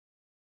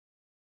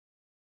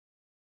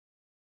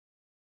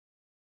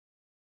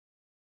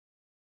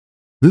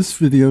This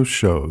video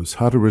shows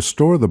how to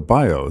restore the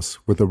BIOS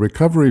with a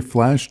recovery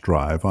flash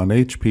drive on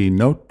HP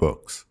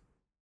notebooks.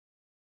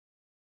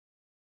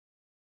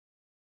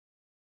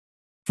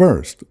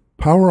 First,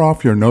 power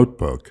off your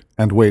notebook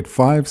and wait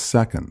 5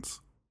 seconds.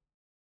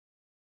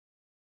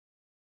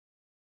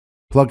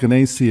 Plug an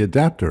AC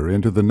adapter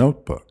into the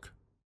notebook.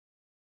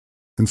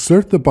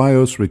 Insert the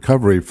BIOS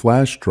recovery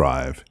flash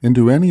drive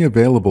into any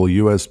available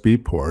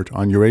USB port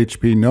on your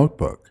HP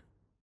notebook.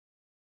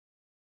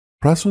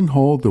 Press and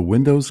hold the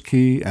Windows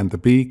key and the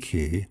B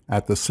key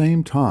at the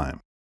same time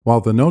while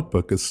the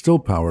notebook is still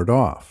powered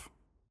off.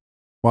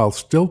 While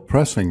still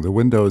pressing the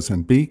Windows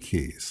and B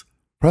keys,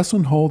 press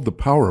and hold the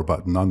power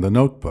button on the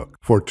notebook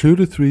for 2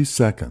 to 3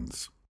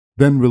 seconds.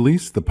 Then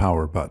release the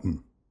power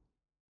button.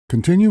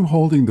 Continue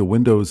holding the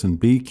Windows and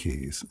B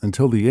keys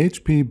until the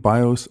HP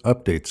BIOS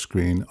update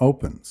screen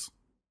opens.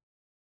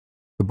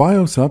 The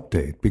BIOS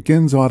update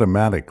begins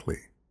automatically.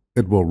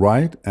 It will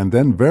write and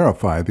then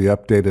verify the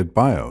updated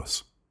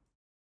BIOS.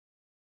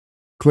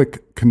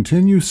 Click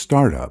Continue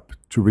Startup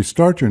to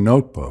restart your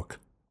notebook,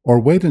 or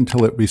wait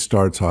until it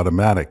restarts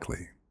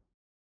automatically.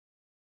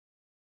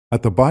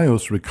 At the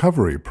BIOS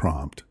recovery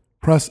prompt,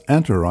 press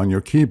Enter on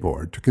your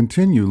keyboard to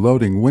continue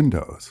loading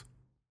Windows.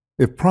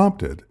 If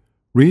prompted,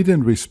 read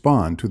and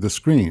respond to the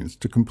screens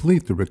to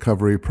complete the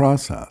recovery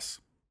process.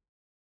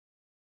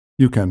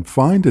 You can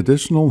find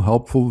additional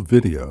helpful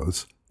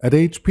videos at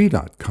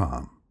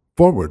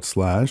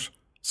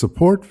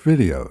hp.com/support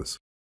videos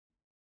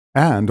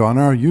and on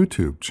our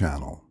YouTube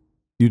channel,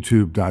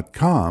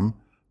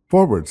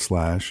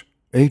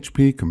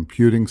 youtube.com/HP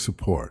Computing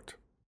Support.